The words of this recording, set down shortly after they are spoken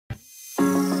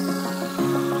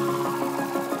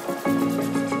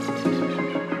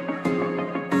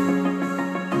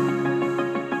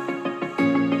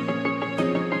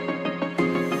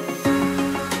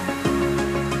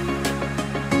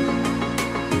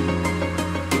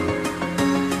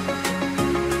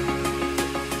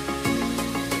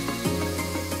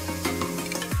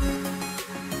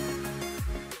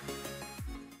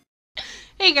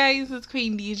Hey guys, it's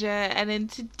Queendija, and in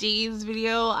today's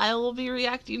video, I will be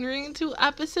reacting to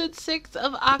episode 6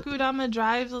 of Akudama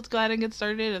Drive. Let's go ahead and get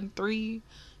started in 3,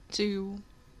 2,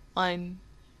 1,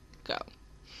 go.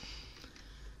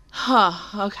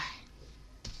 Okay.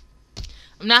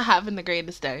 I'm not having the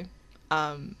greatest day.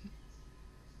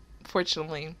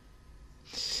 Fortunately.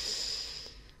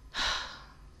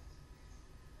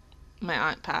 My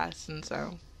aunt passed, and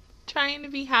so trying to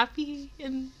be happy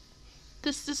in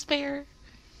this despair.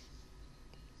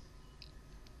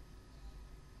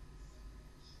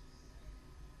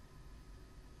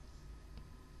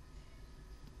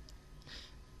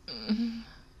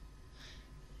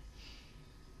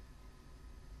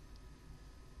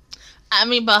 I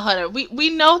mean, but hold on, we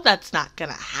know that's not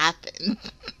gonna happen.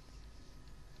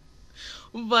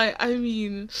 But I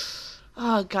mean,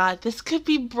 oh god, this could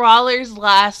be Brawler's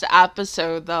last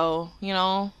episode, though. You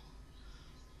know,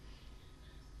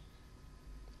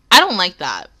 I don't like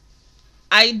that.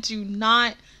 I do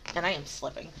not, and I am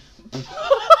slipping.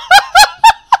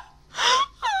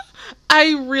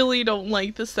 I really don't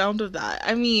like the sound of that.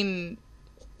 I mean,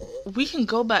 we can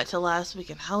go back to last week,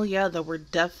 and hell yeah, there were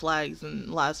death flags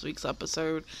in last week's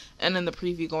episode, and in the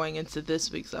preview going into this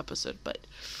week's episode, but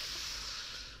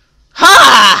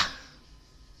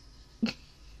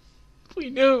we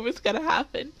knew it was gonna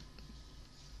happen.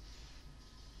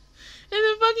 And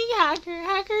the fucking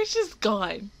hacker's just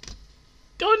gone.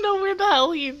 Don't know where the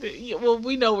hell well,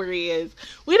 we know where he is.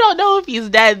 We don't know if he's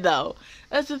dead, though.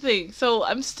 That's the thing. So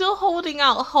I'm still holding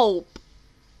out hope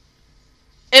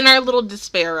in our little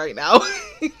despair right now.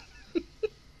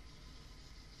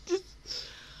 Just,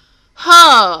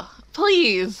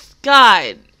 please,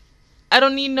 God. I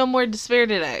don't need no more despair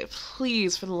today.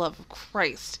 Please, for the love of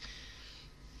Christ.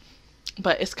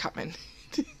 But it's coming.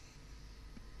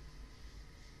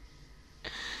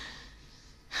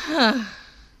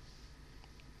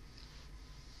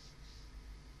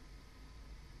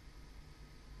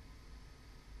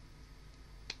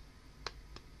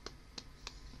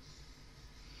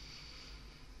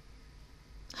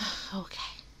 Okay.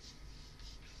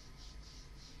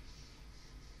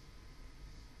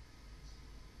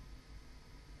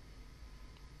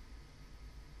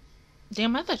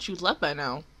 Damn, I thought you'd left by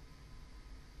now.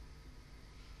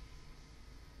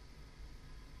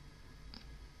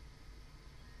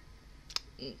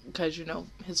 Because, you know,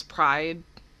 his pride,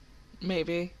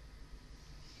 maybe.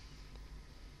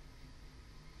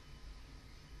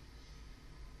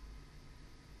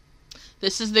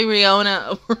 This is the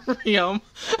Ryoma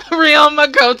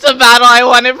Makota battle I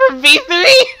wanted for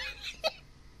V3.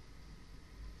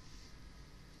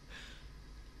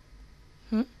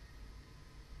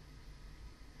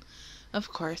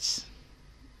 Of course.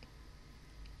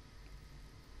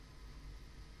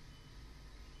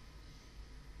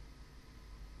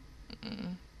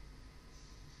 Damn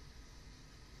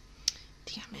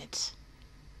it.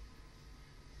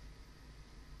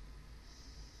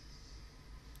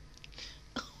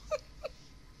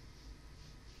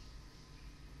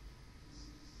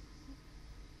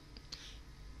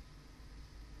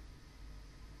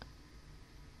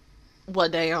 Well,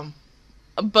 damn.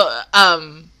 But,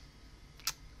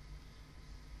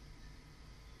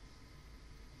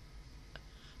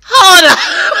 hold on.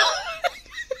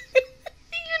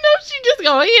 You know she just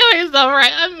gonna heal herself,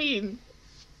 right? I mean,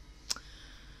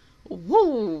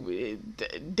 whoa,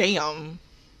 damn.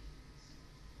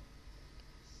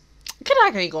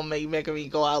 Kanaka ain't gonna make me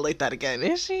go out like that again,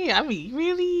 is she? I mean,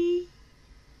 really?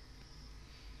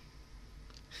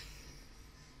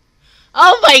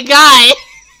 Oh my god!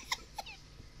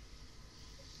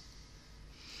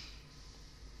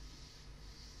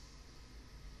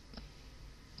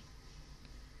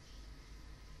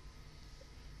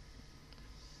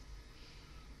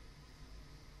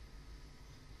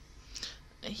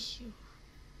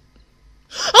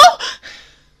 Oh!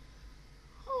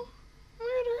 Oh,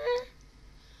 murderer.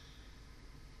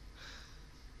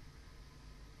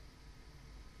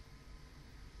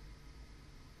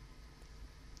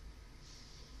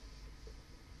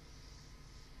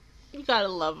 You gotta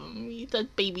love him. He's a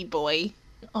baby boy.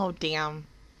 Oh, damn.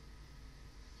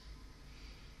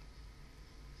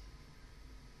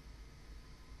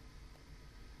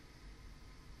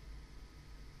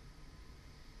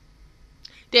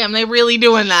 Damn, they really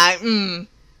doing that.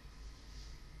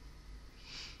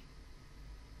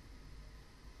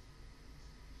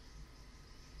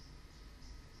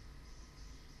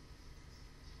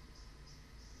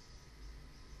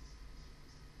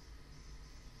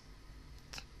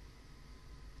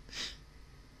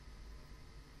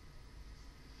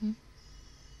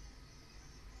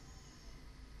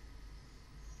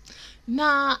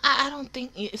 Nah, I don't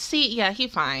think. See, yeah, he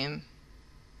fine.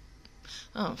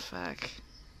 Oh fuck.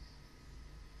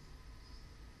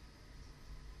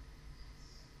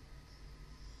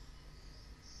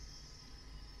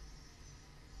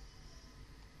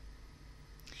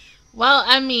 Well,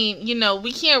 I mean,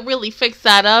 we can't really fix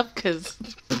that up because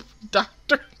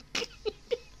doctor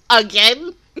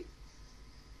again.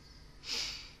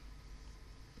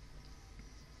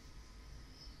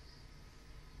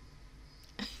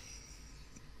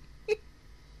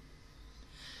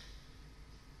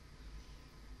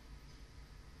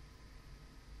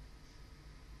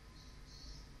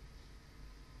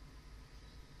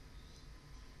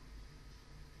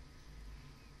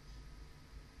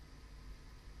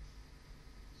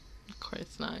 Of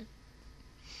course not.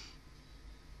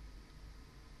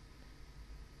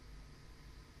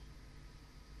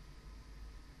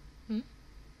 Hmm?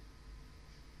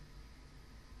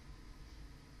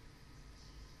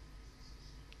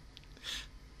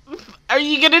 Are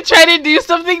you gonna try to do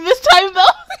something this time though?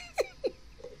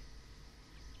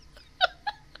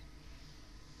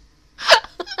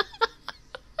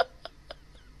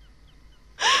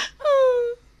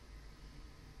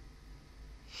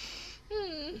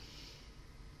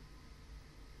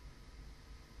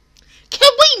 Can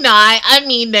we not? I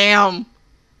mean, damn.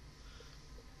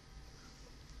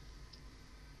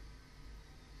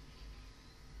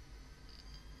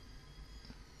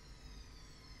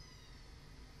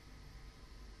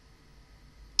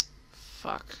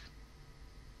 Fuck.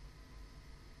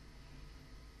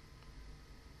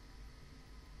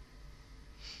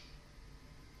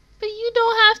 But you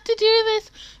don't have to do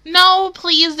this. No,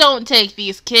 please don't take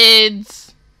these kids.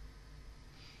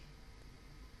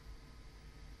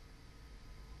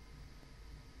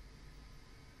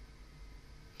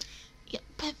 Yeah,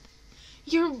 but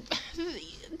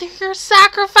they're your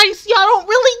sacrifice. Y'all don't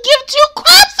really give two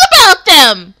craps about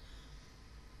them.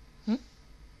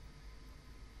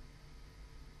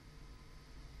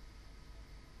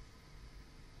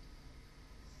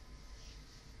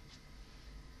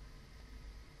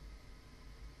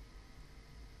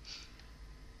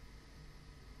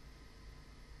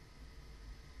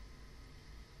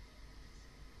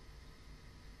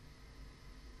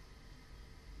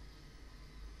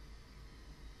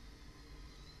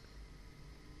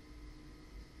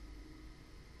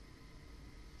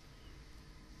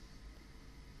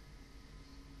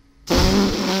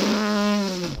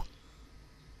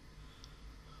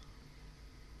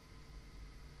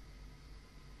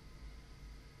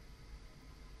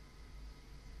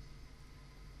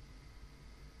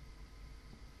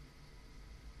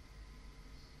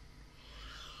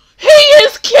 He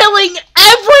is killing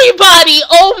everybody!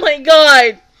 Oh my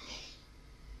god!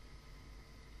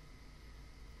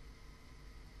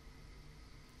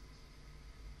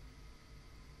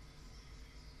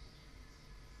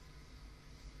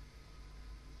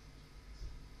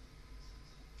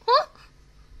 Huh?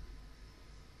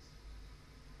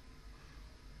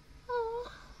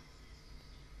 Oh.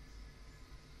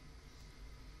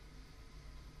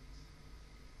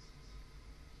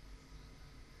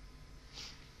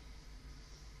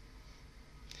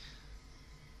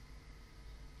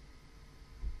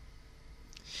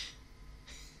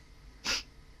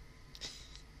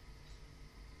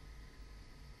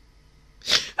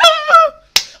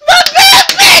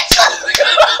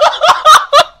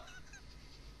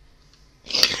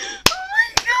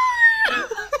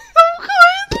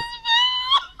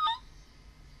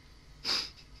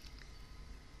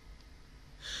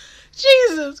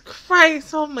 Jesus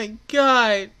Christ, oh my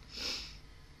god.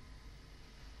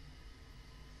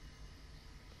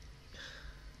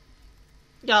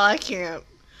 Y'all, I can't.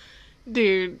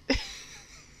 Dude.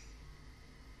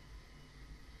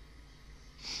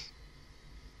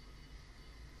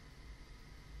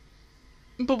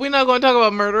 But we're not going to talk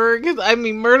about murderer, because, I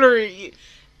mean, murderer...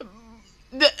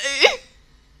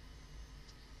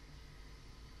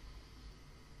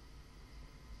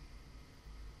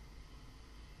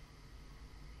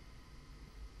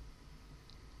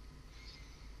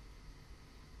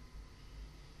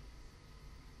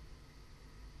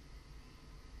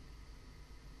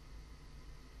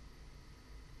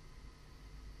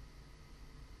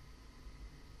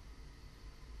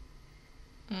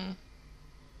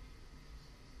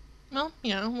 Well,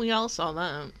 yeah, we all saw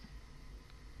that.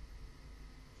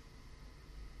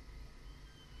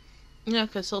 Yeah,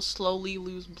 because he'll slowly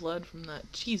lose blood from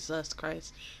that. Jesus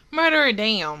Christ. Murderer,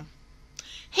 damn.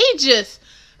 He just...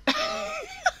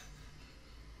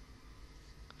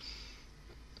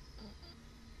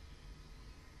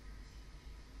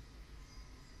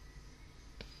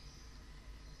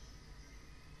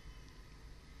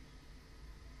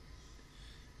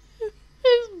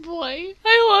 boy.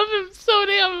 I love him so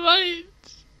damn much.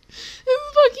 His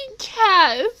fucking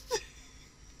cast.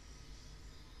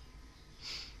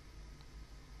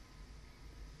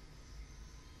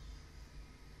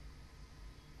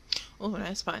 Oh,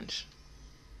 nice sponge.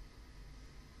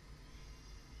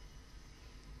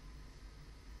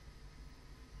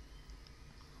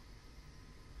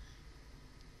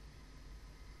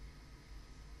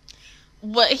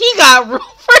 What, he got room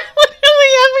for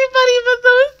literally everybody but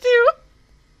those two.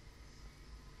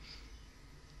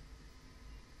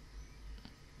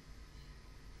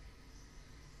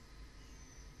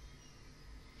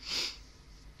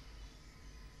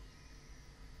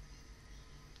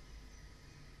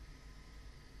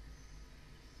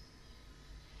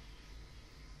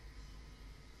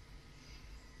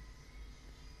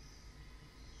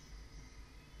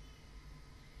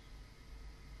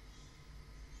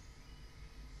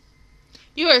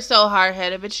 You are so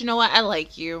hard-headed, but you know what? I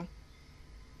like you.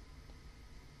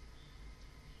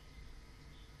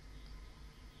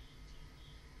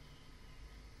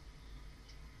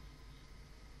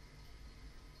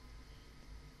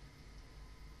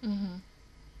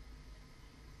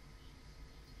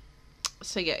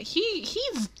 So yeah,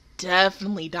 he's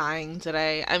definitely dying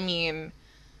today. I mean,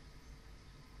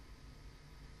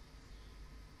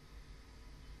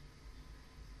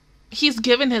 he's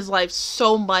given his life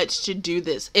so much to do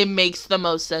this. It makes the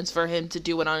most sense for him to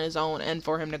do it on his own and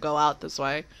for him to go out this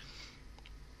way.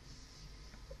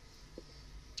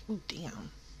 Oh,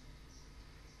 damn.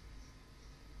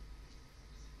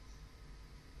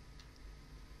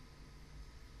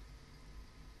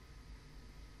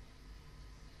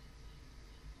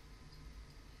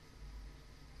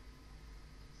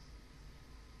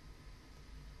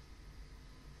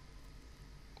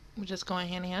 We're just going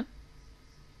hand in hand.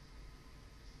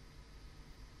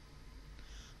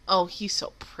 Oh, he's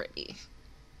so pretty.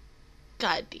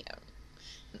 God damn.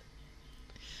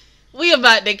 We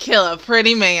about to kill a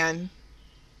pretty man.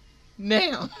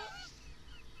 Damn.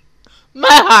 My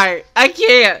heart. I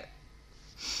can't.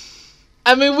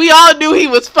 I mean, we all knew he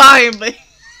was fine, but...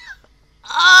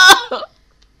 Oh!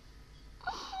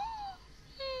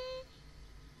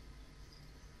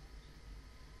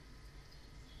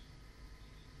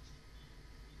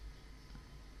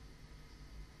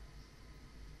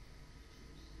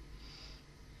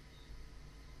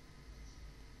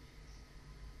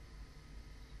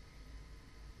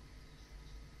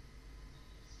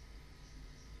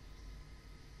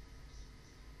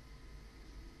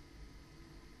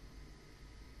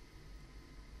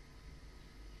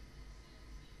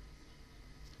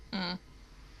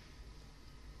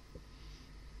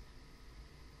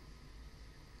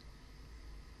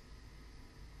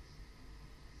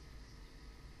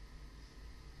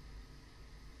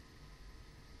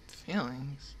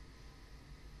 Feelings.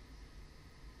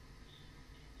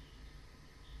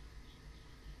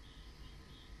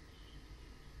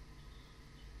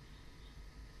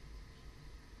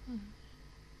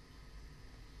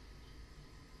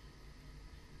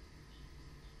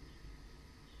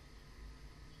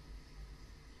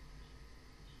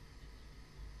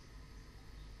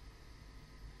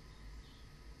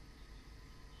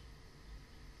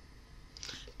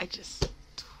 I just,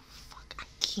 fuck, I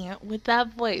can't with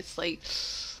that voice. Like,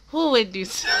 who would do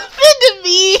something to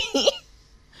me?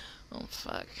 Oh,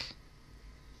 fuck.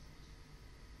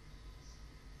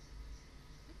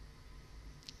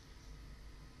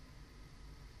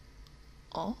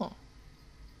 Oh.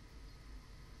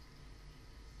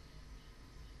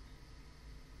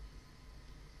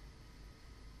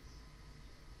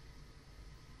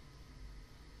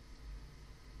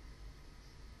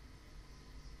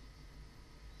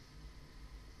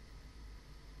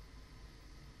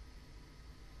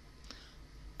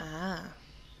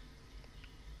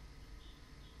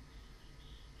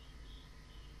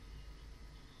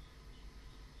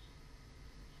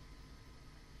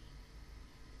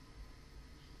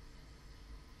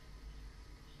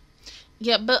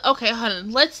 Yeah, but okay, hold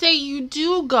on. Let's say you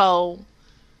do go,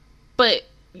 but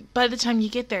by the time you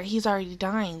get there, he's already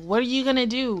dying. What are you gonna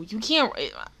do? You can't...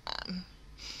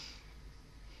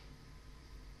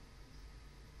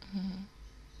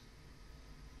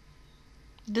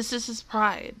 This is his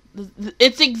pride.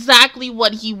 It's exactly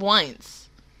what he wants.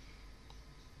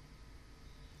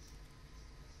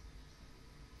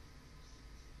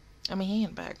 I mean, he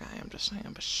ain't a bad guy, I'm just saying,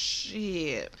 but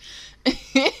shit.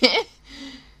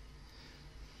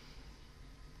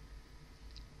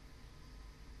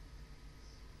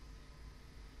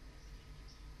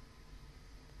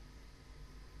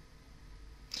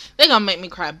 They're gonna make me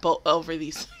cry over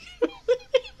these. I'm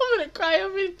gonna cry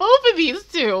over both of these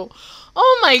two.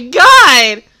 Oh my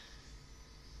god!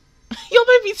 Y'all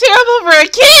might be terrible for a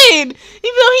kid, even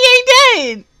though he ain't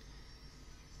dead.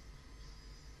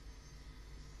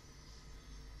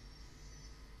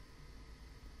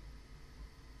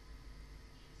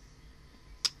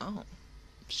 Oh,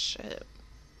 shit.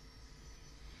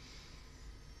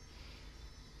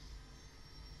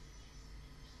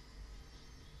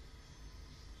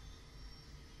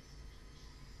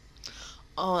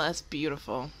 Oh, that's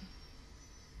beautiful.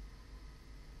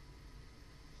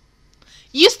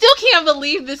 You still can't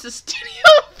believe this is studio.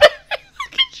 Look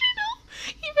at you know.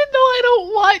 Even though I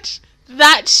don't watch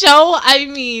that show, I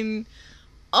mean,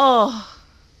 oh.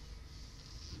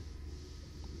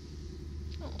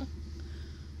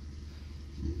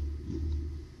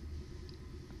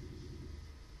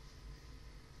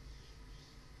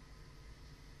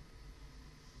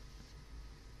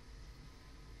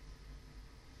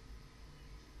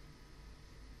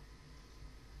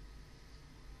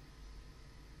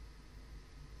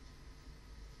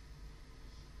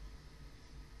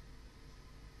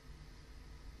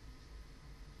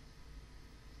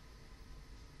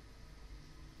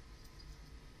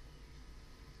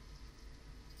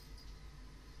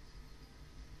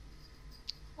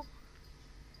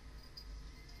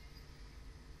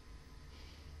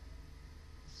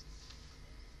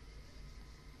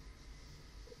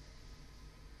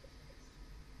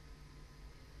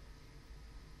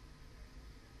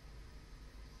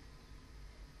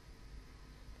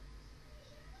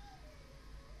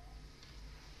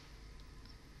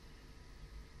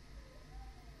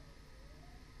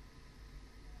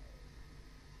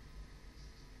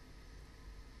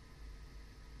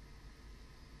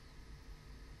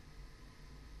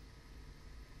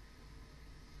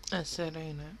 That's it,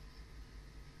 ain't it?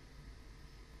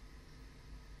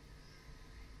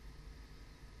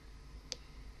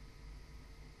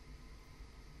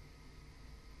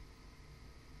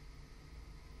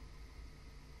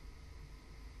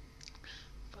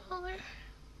 Baller.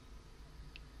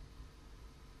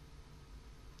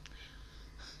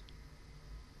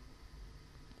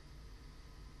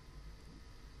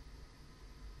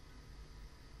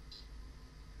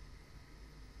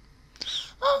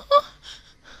 Oh.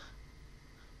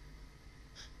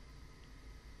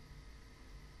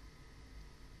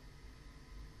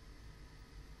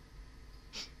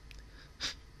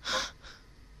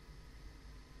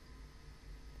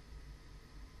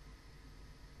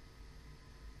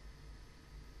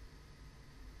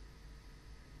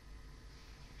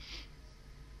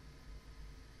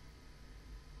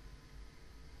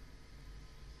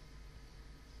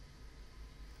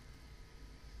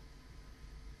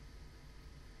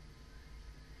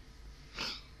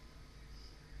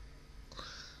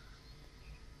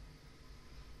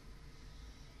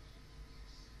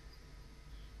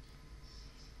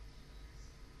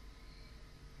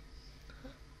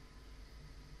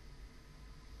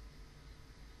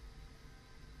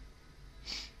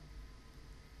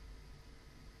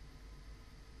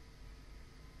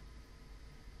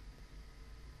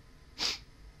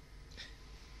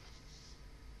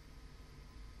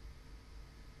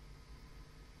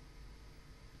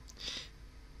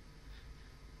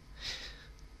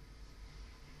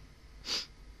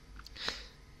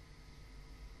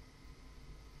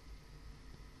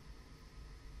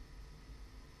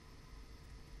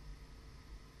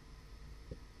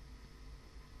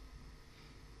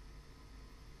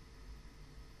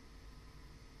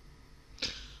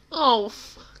 Oh,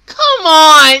 come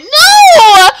on.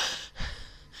 No!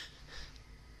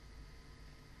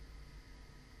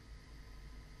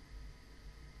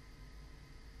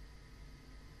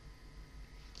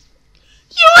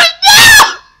 You would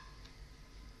know!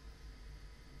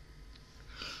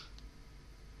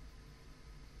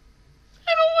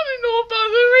 I don't want to know about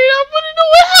this right now. I want to know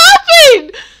what happened.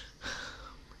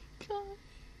 Oh my god.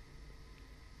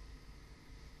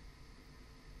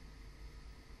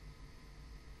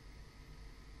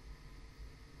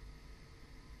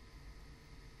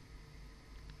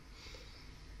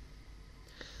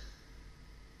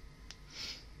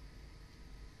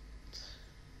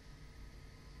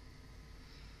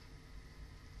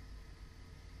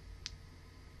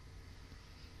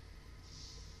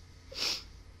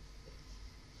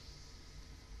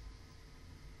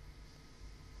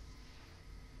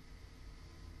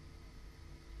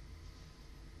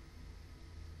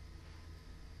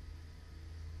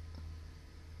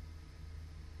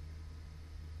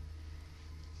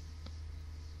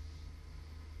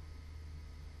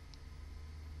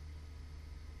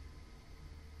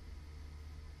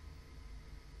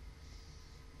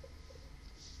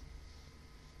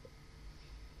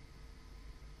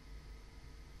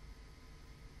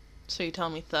 So you tell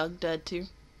me Thug dead too?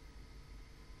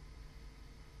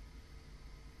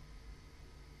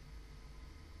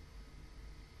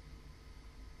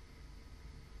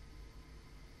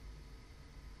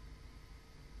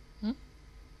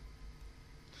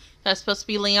 That's supposed to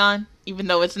be Leon, even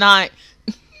though it's not.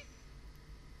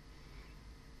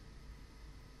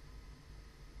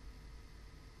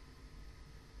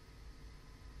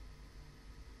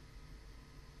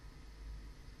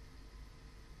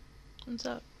 What's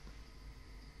up?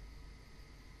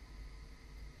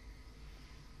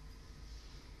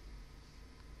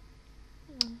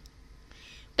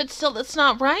 But still, that's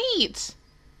not right.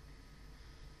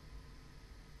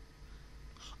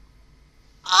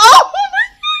 Oh my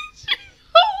gosh!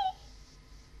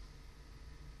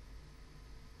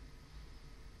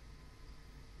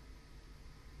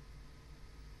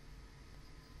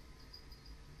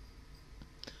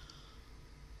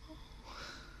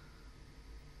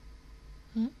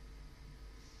 Hmm?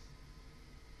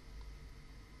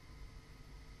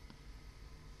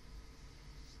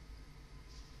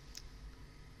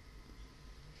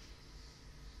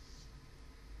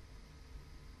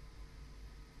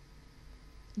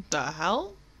 The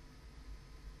hell?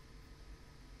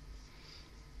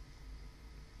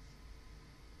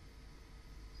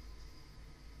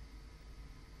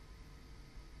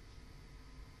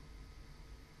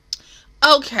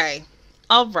 Okay.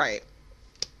 All right.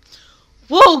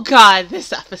 Whoa, God,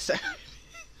 this episode.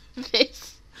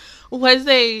 This was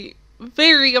a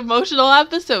very emotional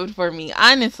episode for me.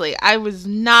 Honestly, I was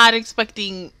not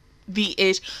expecting the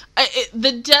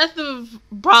death of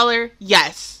Brawler,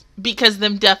 yes, because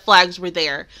them death flags were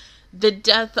there. The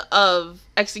death of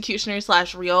Executioner /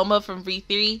 Ryoma from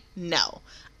V3, no.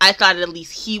 I thought at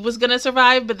least he was gonna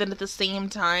survive, but then at the same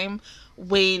time,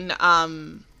 when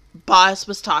Boss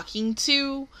was talking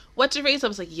to What's-Her-Face, I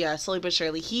was like, yeah, slowly but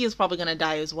surely, he is probably gonna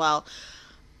die as well.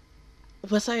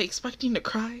 Was I expecting to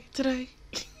cry today?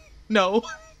 No.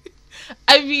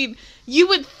 I mean, you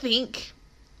would think...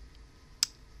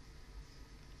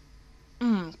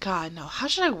 God, no. How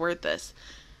should I word this?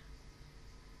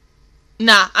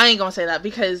 Nah, I ain't gonna say that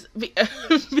because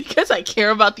I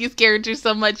care about these characters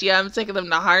so much. Yeah, I'm taking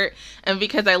them to heart, and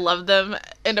because I love them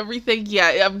and everything,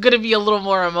 yeah, I'm gonna be a little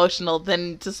more emotional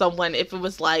than to someone if it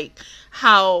was like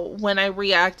how when I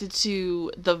reacted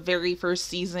to the very first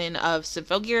season of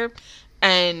Symphogear,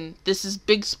 and this is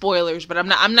big spoilers, but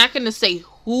I'm not gonna say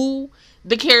who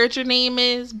the character name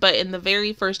is, but in the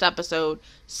very first episode,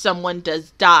 someone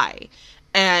does die.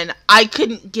 And I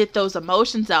couldn't get those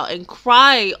emotions out and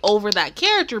cry over that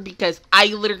character because I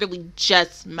literally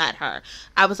just met her.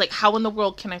 I was like, how in the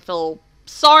world can I feel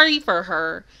sorry for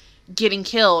her getting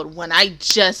killed when I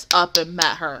just up and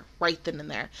met her right then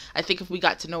and there? I think if we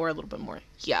got to know her a little bit more,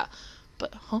 yeah.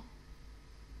 But,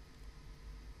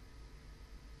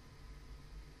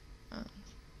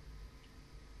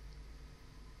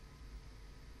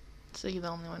 so you're the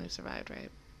only one who survived, right?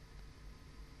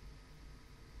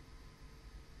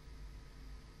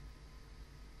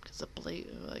 The blade,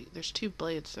 like, there's 2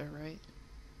 blades there, right?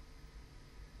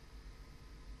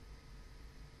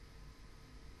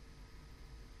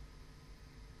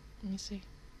 Let me see.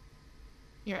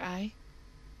 Your eye?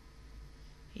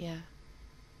 Yeah.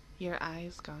 Your eye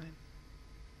is gone.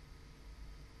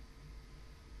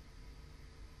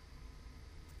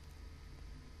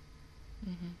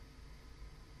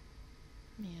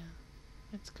 Yeah.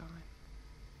 It's gone.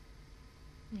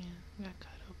 Yeah, got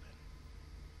cut open.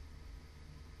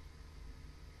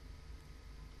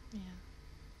 Yeah.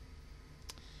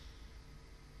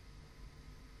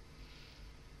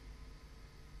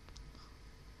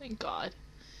 Thank God.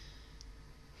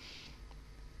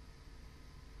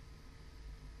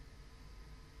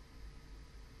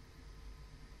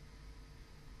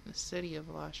 The city of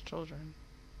lost children.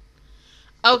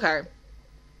 Okay.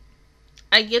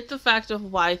 I get the fact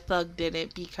of why Thug did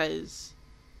it because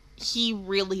he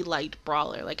really liked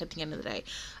Brawler, like, at the end of the day.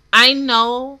 I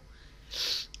know...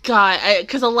 God,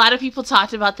 because a lot of people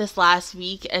talked about this last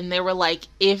week, and they were like,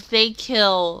 if they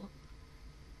kill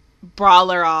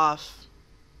Brawler off,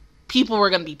 people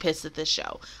were going to be pissed at this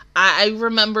show. I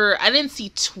remember, I didn't see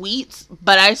tweets,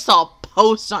 but I saw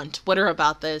posts on Twitter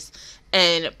about this,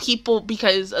 and people,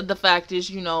 because of the fact is,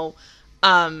 you know,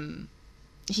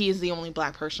 he is the only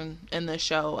black person in this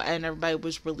show, and everybody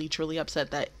was really, truly upset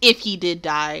that if he did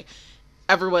die,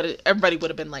 everybody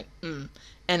would have been like, and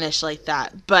ish like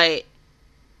that, but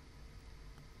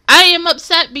I am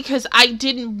upset because I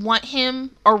didn't want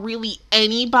him or really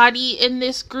anybody in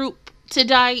this group to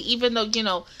die, even though, you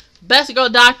know, best girl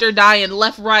Doctor dying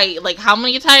left, right. Like, how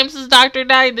many times has Doctor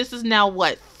died? This is now,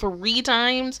 what, 3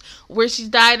 times where she's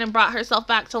died and brought herself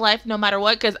back to life no matter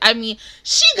what? Because, I mean,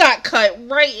 she got cut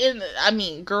right in, I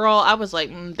mean, girl, I was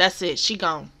like, that's it. She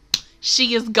gone.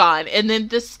 She is gone. And then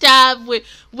the stab with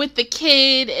the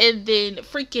kid, and then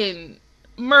freaking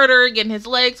murder, getting his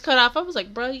legs cut off. I was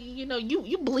like, bro, you know,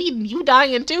 you bleeding, you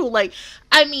dying too. Like,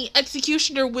 I mean,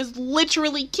 Executioner was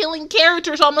literally killing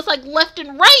characters almost like left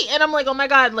and right. And I'm like, oh my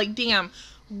God, like, damn,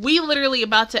 we literally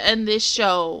about to end this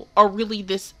show, or really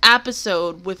this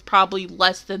episode, with probably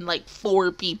less than like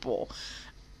 4 people.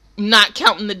 Not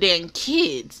counting the damn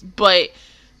kids. But,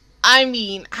 I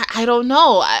mean, I don't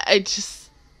know.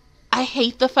 I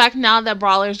hate the fact now that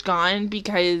Brawler's gone,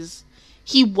 because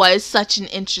he was such an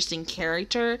interesting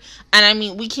character. And I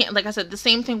mean, we can't, like I said, the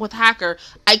same thing with Hacker.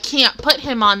 I can't put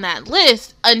him on that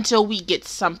list until we get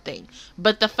something.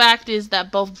 But the fact is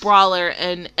that both Brawler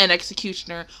and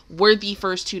Executioner were the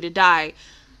first 2 to die.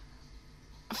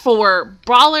 For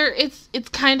Brawler, it's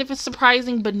kind of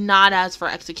surprising, but not as for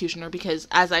Executioner, because,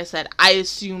 as I said, I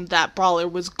assumed that Brawler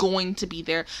was going to be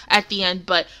there at the end.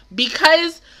 But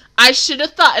because I should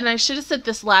have thought, and I should have said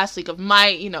this last week, of my,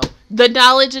 you know, the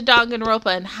knowledge of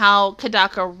Danganronpa and how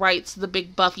Kodaka writes the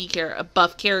big buff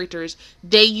characters,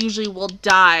 they usually will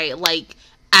die, like,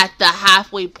 at the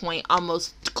halfway point,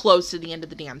 almost close to the end of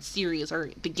the damn series, or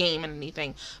the game and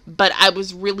anything. But I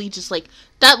was really just, like,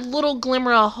 that little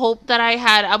glimmer of hope that I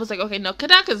had, I was like, okay, no,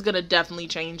 Kodaka's gonna definitely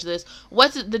change this.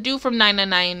 What's it, the dude from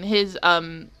 999,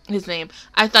 his name,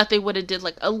 I thought they would have did,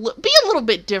 like, be a little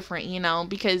bit different, you know,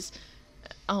 because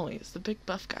always the big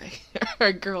buff guy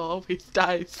or girl always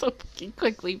dies so fucking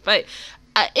quickly. But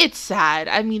it's sad.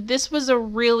 I mean, this was a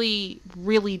really,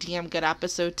 really damn good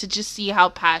episode to just see how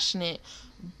passionate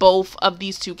both of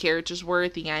these 2 characters were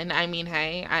at the end. I mean,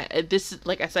 hey, this is,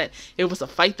 like I said, it was a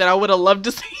fight that I would have loved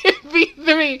to see in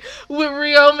V3 with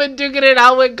Ryoma duking it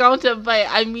out with Gonta. But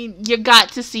I mean, you got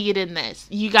to see it in this.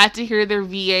 You got to hear their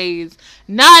VAs,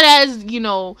 not as, you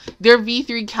know, their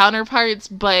V3 counterparts,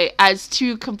 but as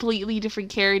 2 completely different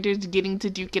characters getting to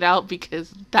duke it out,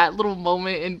 because that little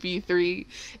moment in V3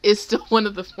 is still one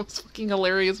of the most fucking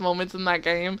hilarious moments in that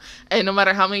game. And no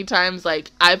matter how many times,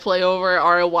 like, I play over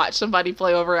or I watch somebody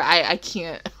play over, I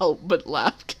can't help but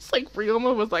laugh, because, like,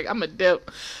 Ryoma was like, I'm a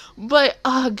dip. But,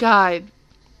 oh God,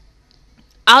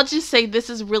 I'll just say this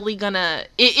is really gonna,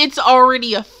 it's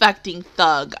already affecting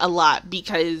Thug a lot,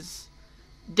 because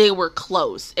they were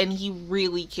close and he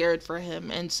really cared for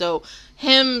him. And so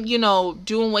him, you know,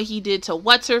 doing what he did to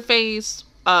What's-Her-Face,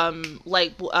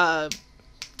 like,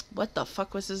 what the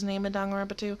fuck was his name in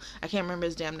Danganronpa 2? I can't remember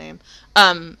his damn name.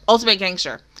 Ultimate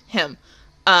Gangster, him.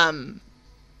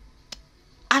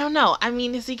 I don't know. I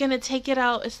mean, is he gonna take it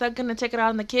out? Is that gonna take it out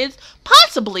on the kids?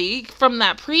 Possibly, from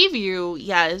that preview,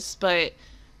 yes. But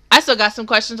I still got some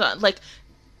questions on, like,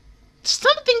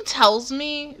 something tells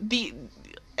me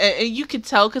and you could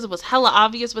tell because it was hella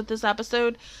obvious with this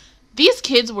episode, these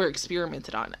kids were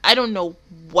experimented on. I don't know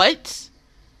what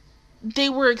they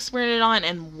were experimented on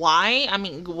and why. I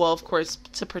mean, well, of course,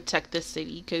 to protect the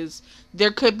city, because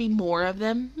there could be more of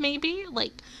them, maybe.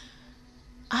 Like,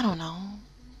 I don't know.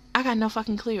 I got no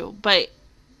fucking clue. But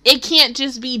it can't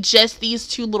just be just these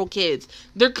 2 little kids.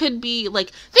 There could be,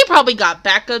 like, they probably got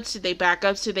backups to they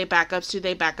backups to they backups to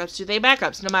they backups to they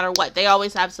backups. No matter what, they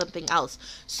always have something else.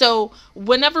 So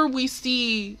whenever we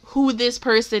see who this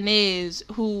person is,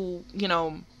 who, you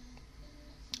know,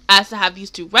 has to have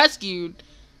these 2 rescued,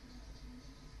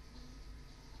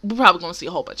 we're probably gonna see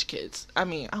a whole bunch of kids. I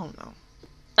mean, I don't know.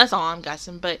 That's all I'm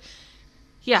guessing. But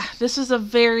yeah, this was a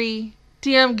very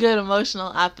damn good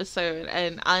emotional episode,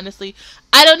 and honestly,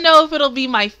 I don't know if it'll be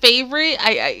my favorite,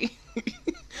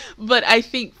 but I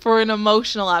think for an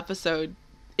emotional episode,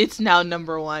 it's now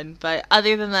number 1. But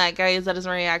other than that, guys, that is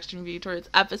my reaction view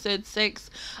towards episode 6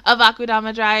 of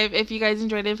Akudama Drive. If you guys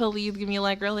enjoyed it, please give me a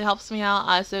like. It really helps me out.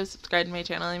 Also, subscribe to my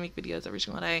channel. I make videos every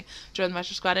single day. Join the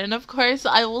Master Squad, and of course,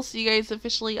 I will see you guys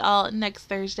officially all next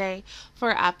Thursday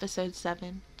for episode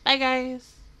 7. Bye,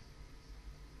 guys.